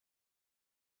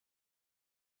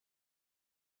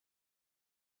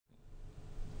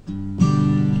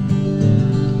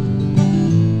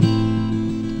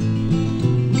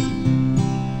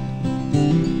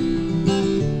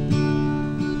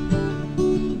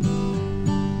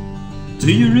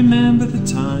Do you remember the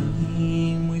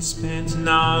time we spent an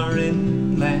hour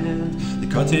inland? The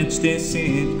cottage they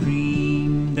said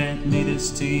green that made us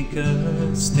take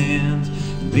a stand.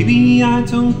 And baby, I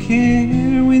don't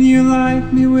care when you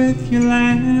like me with your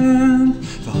land.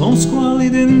 For home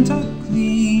squalid and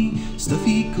ugly,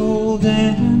 stuffy, cold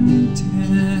and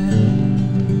tan.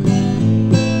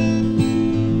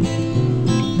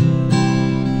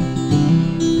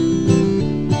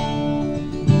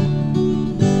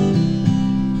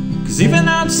 'Cause even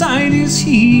outside is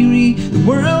eerie, the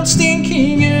world's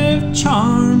thinking of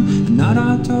charm. And not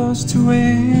outdoors to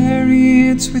weary,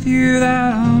 it's with you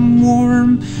that I'm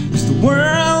warm. 'Cause the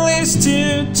world is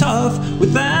too tough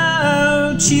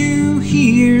without you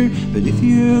here. But if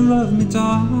you love me,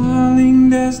 darling,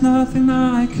 there's nothing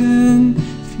I can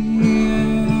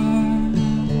fear.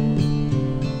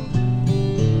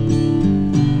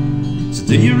 So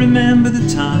do you remember the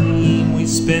time we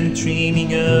spent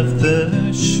dreaming of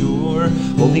the shore,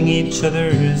 holding each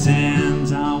other's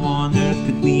hands? How on earth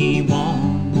could we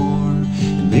want more?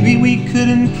 And maybe we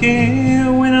couldn't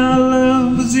care when our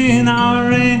love was in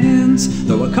our hands.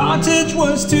 Though our cottage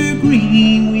was too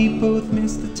green, we both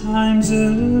missed the times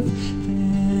of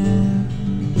then.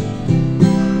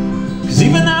 'Cause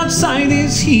even outside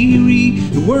is eerie,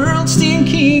 the world's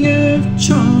thinking of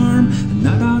charm. And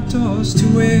not outdoors to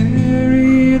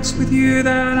weary, it's with you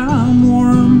that I'm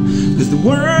warm. 'Cause the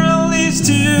world is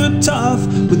too tough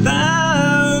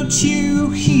without you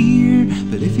here.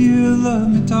 But if you love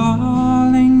me, darling,